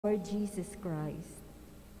Lord Jesus Christ.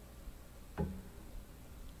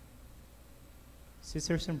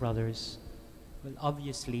 Sisters and brothers, well,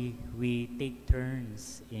 obviously, we take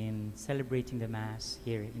turns in celebrating the Mass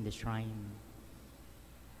here in the shrine.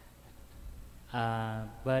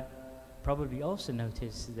 But probably also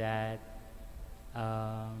notice that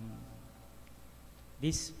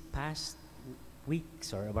these past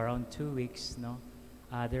weeks, or around 2 weeks,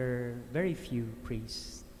 there are very few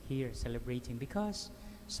priests here celebrating because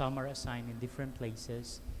some are assigned in different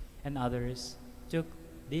places and others took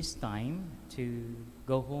this time to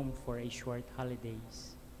go home for a short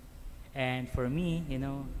holidays. And for me,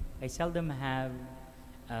 I seldom have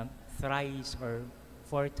thrice or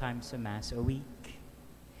 4 times a Mass a week.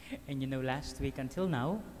 And last week until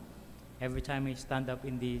now, every time I stand up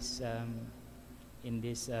in this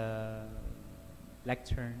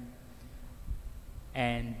lectern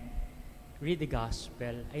and read the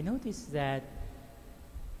Gospel, I notice that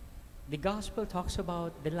the Gospel talks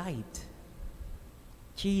about the light.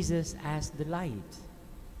 Jesus as the light.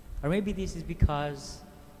 Or maybe this is because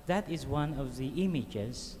that is one of the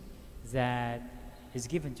images that is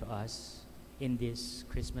given to us in this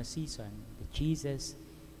Christmas season. That Jesus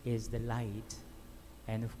is the light.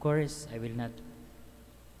 And of course, I will not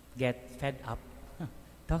get fed up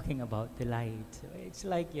talking about the light. It's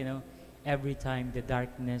like, every time the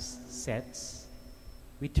darkness sets,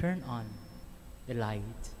 we turn on the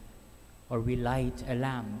light, or we light a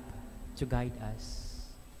lamp to guide us.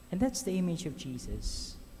 And that's the image of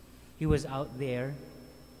Jesus. He was out there,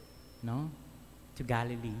 to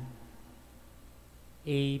Galilee,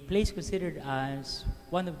 a place considered as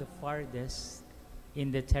one of the farthest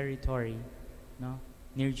in the territory,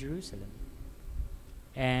 near Jerusalem.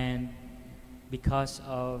 And because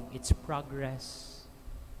of its progress,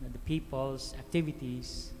 the people's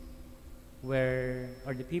activities or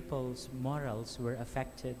the people's morals were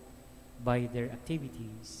affected by their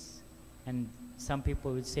activities. And some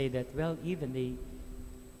people would say that, well, even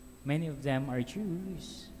many of them are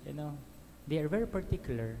Jews, they are very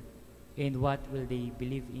particular in what will they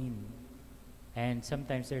believe in. And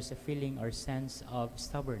sometimes there's a feeling or sense of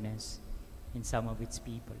stubbornness in some of its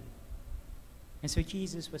people. And so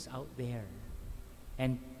Jesus was out there.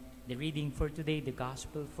 And the reading for today, the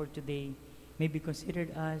Gospel for today, may be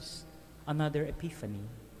considered as another Epiphany.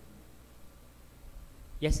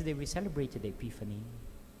 Yesterday we celebrated the Epiphany.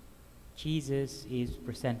 Jesus is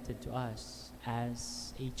presented to us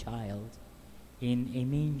as a child in a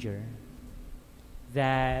manger.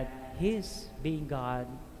 That His being God,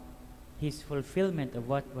 His fulfillment of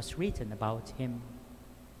what was written about Him,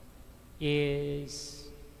 is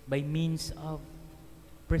by means of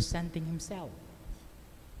presenting Himself.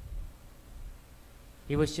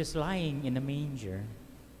 He was just lying in a manger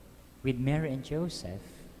with Mary and Joseph,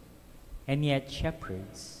 and yet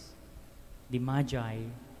shepherds, the Magi,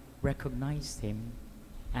 recognized Him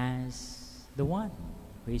as the one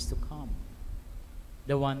who is to come,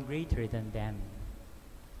 the one greater than them.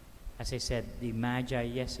 As I said, the Magi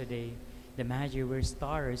yesterday, the Magi were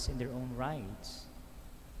stars in their own rights,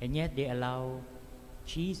 and yet they allow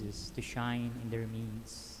Jesus to shine in their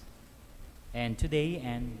midst. And today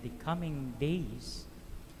and the coming days,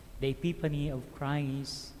 the Epiphany of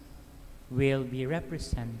Christ will be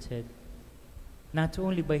represented not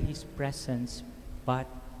only by His presence, but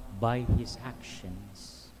by His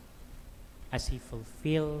actions, as He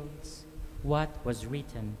fulfills what was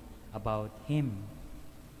written about Him.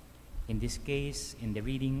 In this case, in the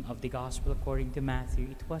reading of the Gospel according to Matthew,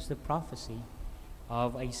 it was the prophecy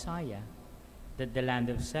of Isaiah that the land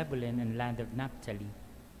of Zebulun and land of Naphtali,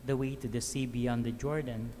 the way to the sea beyond the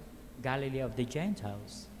Jordan, Galilee of the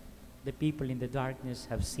Gentiles, the people in the darkness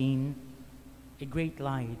have seen a great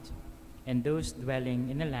light, and those dwelling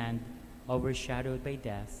in a land overshadowed by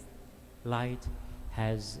death, light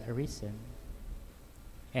has arisen.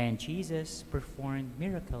 And Jesus performed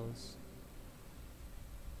miracles,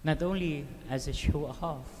 not only as a show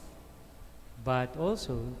off, but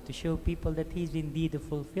also to show people that He's indeed the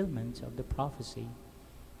fulfillment of the prophecy,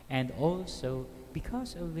 and also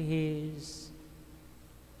because of His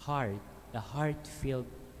heart, the heart filled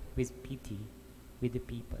with pity with the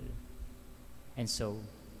people. And so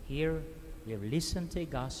here we have listened to a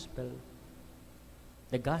gospel,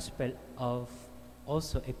 the gospel of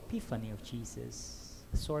also Epiphany of Jesus,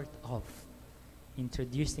 sort of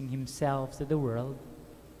introducing Himself to the world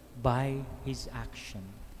by His action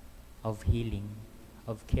of healing,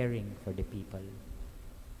 of caring for the people.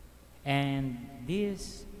 And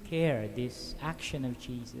this care, this action of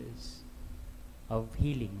Jesus, of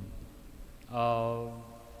healing, of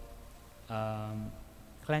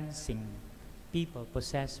cleansing people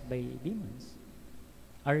possessed by demons,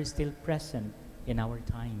 are still present in our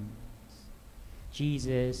times.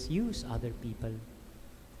 Jesus used other people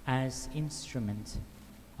as instruments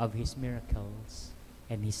of His miracles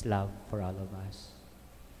and His love for all of us.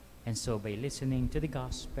 And so by listening to the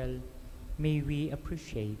gospel, may we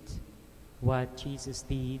appreciate what Jesus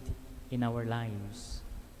did in our lives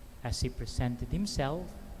as He presented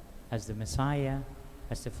Himself as the Messiah,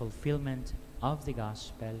 as the fulfillment of the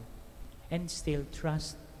gospel, and still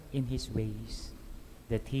trust in His ways,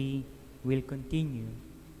 that He will continue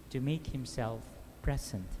to make Himself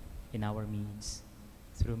present in our midst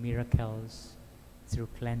through miracles, through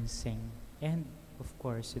cleansing, and of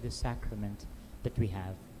course through the sacrament that we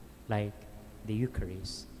have, like the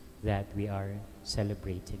Eucharist that we are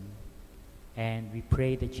celebrating. And we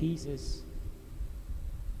pray that Jesus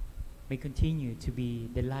may continue to be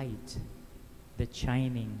the light that's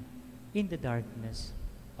shining in the darkness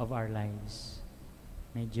of our lives.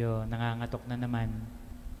 Medyo nangangatok na naman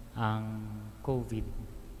ang COVID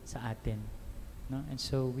sa atin, no? And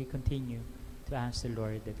so we continue to ask the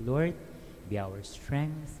Lord that, Lord, be our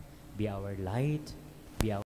strength, be our light,